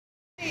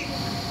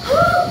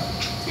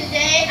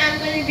I'm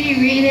going to be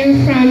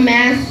reading from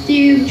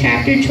Matthew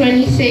chapter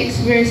 26,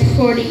 verse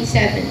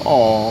 47.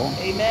 Oh.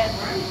 Amen.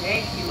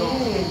 Thank you,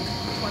 Lord.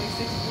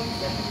 26,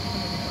 47.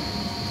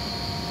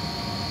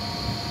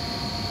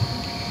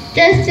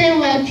 Just then,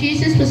 while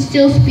Jesus was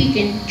still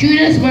speaking,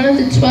 Judas, one of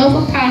the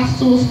 12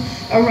 apostles,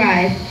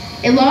 arrived.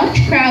 A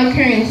large crowd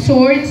carrying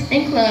swords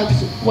and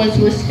clubs was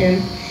with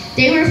him.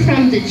 They were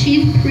from the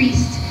chief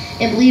priests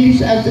and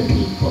leaders of the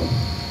people.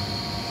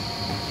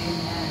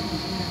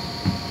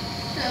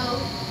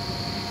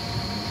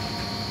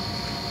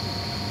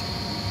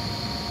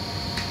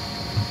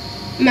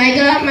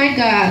 My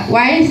God,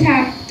 why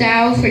hast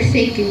thou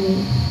forsaken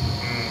me?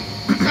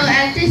 So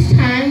at this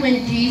time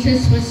when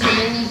Jesus was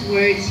saying these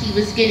words, he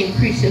was getting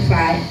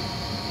crucified.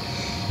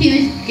 He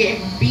was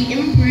getting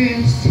beaten,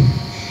 bruised,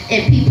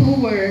 and people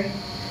were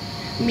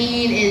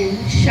mean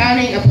and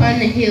shouting upon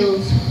the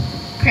hills,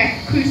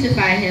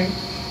 crucify him.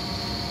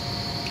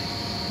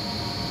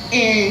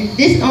 And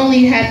this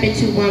only happened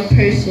to one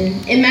person.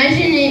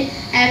 Imagine it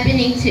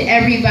happening to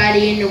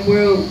everybody in the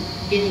world,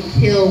 getting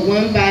killed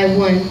one by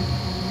one.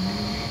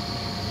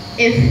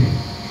 If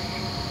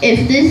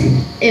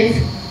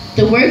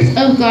the works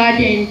of God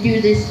didn't do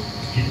this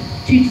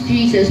to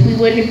Jesus, we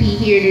wouldn't be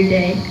here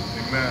today.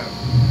 Amen.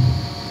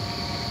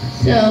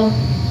 So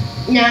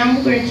now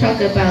I'm going to talk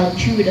about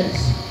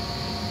Judas.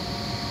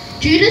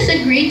 Judas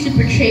agreed to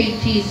betray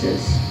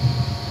Jesus.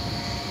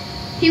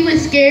 He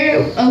was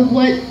scared of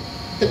what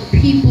the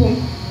people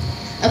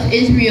of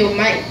Israel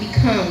might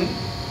become.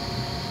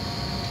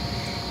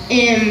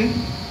 And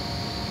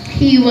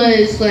he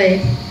was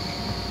like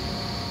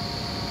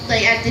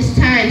at this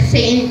time,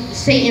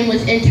 Satan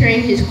was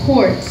entering his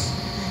courts.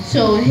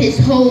 So his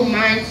whole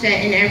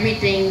mindset and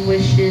everything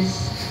was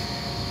just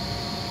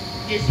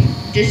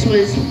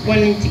was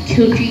wanting to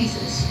kill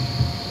Jesus.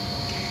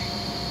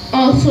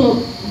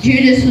 Also,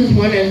 Judas was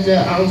one of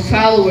the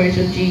followers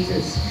of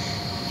Jesus.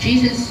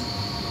 Jesus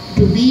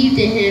believed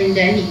in him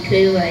that he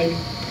could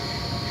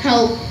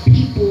help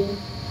people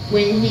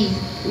when he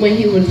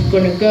was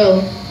gonna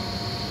go,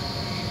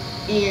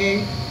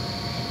 and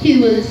he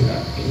was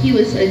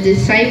a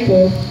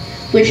disciple,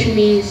 which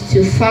means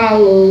to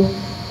follow,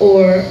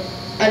 or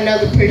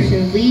another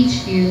person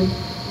leads you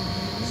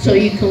so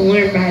you can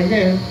learn by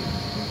them.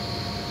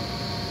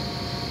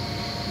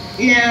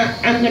 Now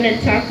I'm going to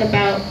talk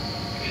about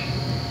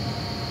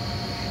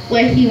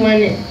what he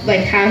wanted,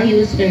 how he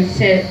was going to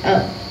set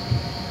up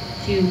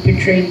to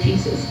betray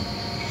Jesus.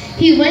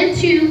 He went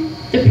to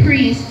the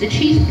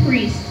chief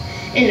priest,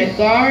 and the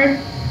guard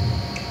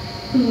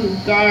who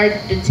guard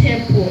the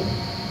temple.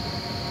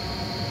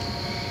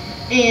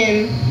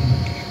 And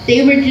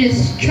they were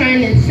just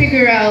trying to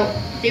figure out,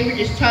 they were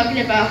just talking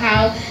about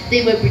how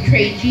they would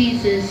betray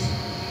Jesus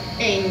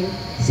and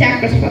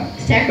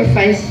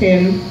sacrifice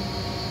him,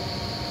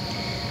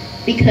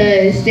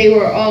 because they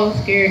were all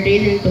scared. They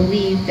didn't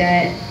believe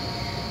that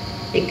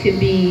it could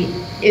be,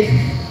 if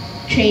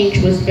change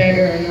was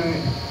better or not.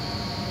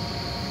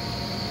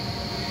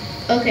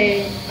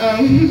 Okay,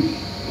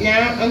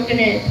 now I'm going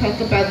to talk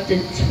about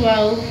the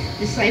 12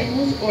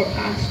 disciples or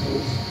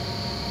apostles.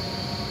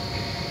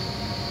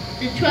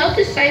 The 12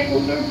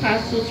 disciples or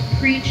apostles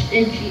preached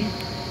in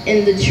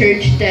the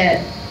church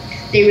that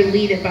they were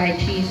led by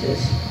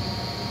Jesus.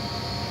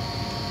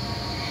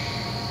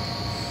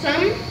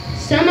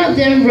 Some of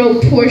them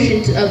wrote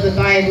portions of the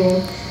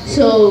Bible,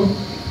 so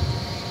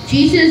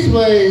Jesus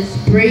was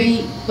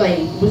pretty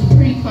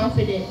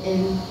confident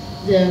in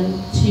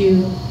them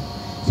too.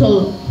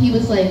 So he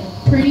was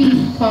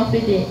pretty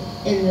confident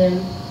in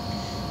them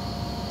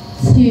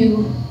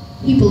too.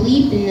 He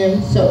believed in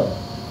them, so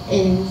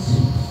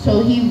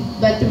he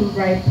let them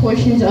write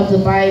portions of the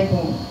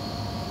Bible.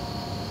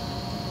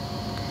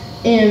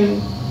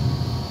 And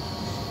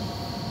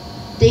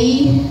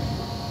they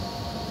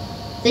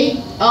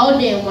all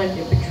didn't want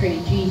to betray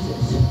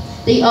Jesus.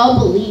 They all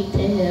believed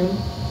in him.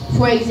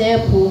 For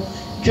example,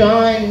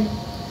 John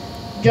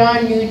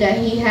knew that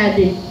he had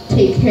to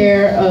take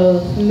care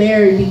of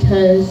Mary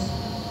because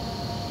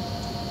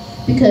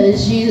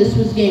Jesus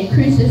was getting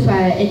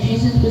crucified, and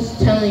Jesus was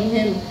telling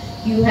him,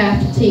 you have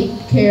to take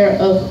care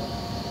of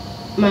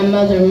my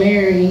mother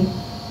Mary,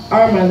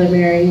 our mother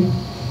Mary,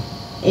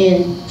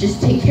 and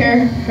just take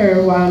care of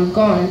her while I'm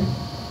gone.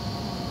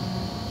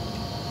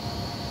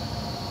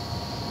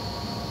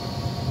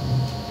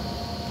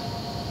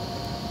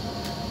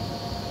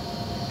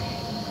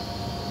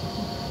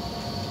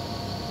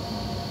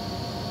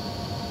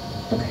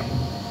 Okay.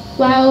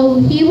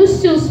 While he was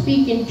still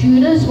speaking,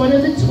 Judas, one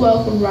of the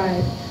 12,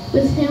 arrived.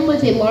 With him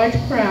was a large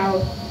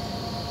crowd,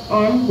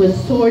 armed with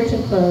swords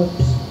and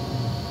clubs.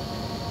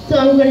 So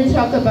I'm going to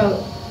talk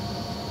about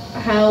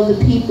how the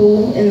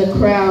people in the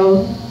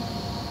crowd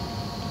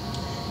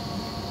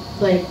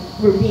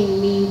were being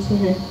mean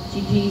to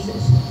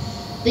Jesus.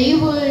 They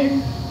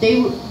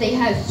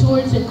had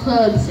swords and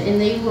clubs, and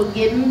they would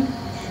give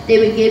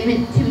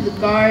it to the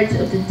guards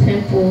of the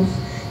temples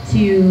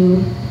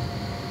to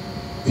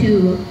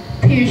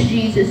pierce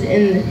Jesus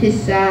in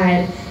his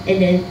side,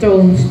 and then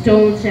throw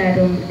stones at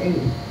him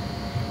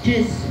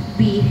just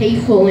be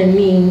hateful and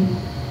mean.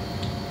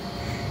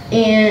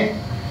 And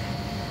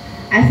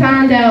I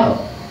found out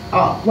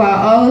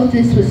while all of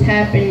this was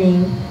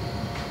happening,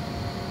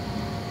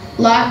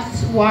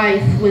 Lot's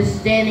wife was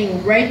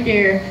standing right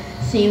there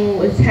seeing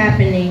what was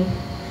happening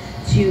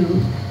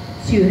to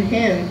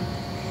him.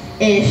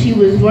 And she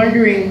was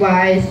wondering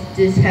why is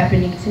this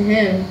happening to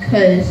him,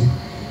 because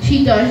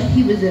she thought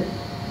he was a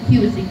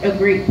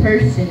great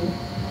person.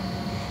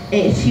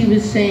 And she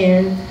was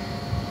saying,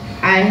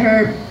 I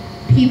heard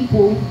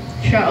people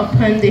shout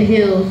upon the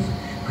hills,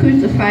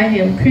 crucify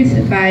him,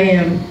 crucify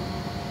him.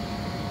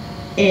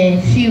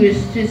 And she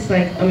was just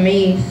like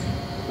amazed,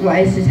 why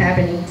is this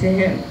happening to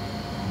him?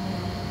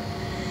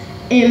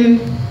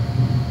 And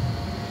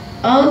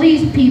all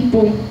these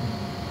people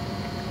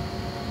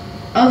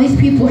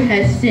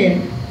had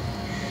sinned.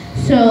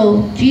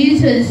 So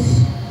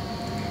Jesus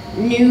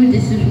knew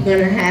this was going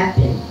to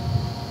happen.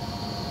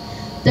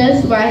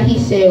 That's why he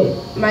said,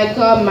 my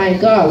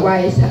God,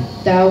 why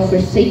hast thou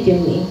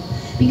forsaken me?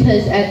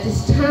 Because at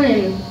this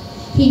time,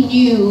 he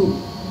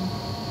knew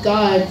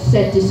God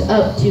set this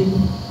up to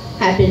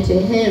happen to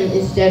him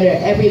instead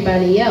of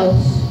everybody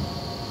else.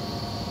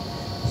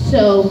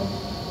 So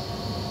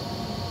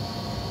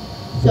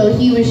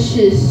he was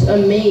just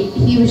amazed.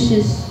 He was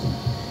just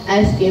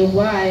asking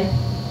why.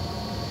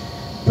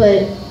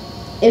 But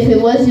if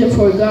it wasn't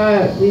for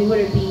God, we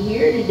wouldn't be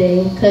here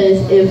today.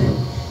 Because if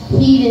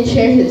he didn't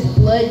share his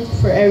blood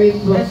for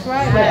everyone,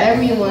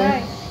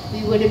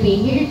 we wouldn't be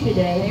here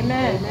today.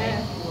 Amen.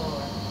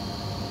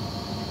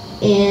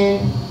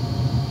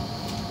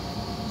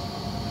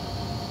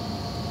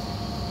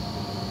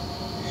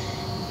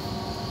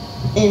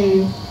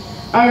 And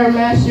our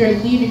master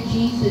and leader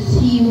Jesus,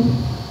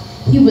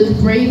 he was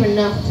brave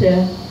enough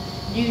to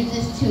do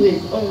this to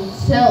his own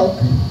self,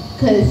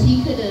 because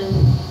he could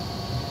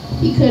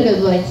have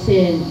like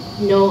said,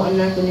 no, I'm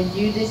not going to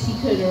do this. He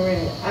could have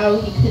ran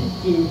out. He could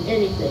have did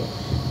anything.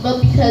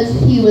 But because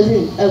he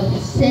wasn't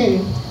of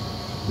sin,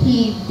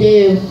 he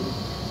did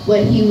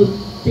what he would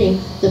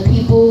think the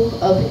people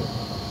of it,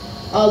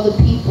 all the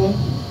people,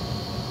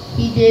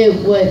 he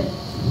did what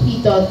he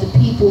thought the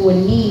people would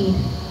need.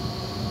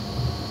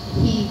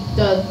 He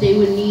thought they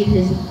would need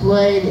his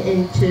blood,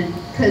 and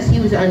because he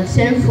was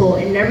unsinful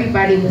and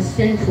everybody was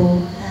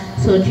sinful.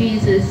 So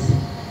Jesus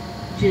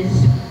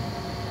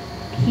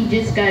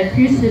just got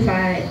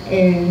crucified,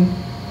 and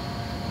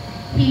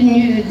he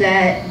knew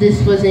that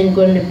this wasn't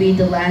going to be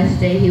the last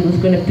day he was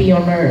going to be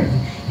on earth.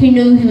 He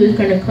knew he was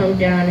going to come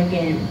down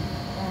again.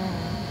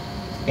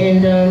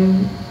 And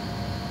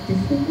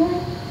this is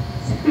why.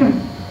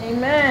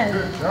 Amen.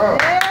 Good job.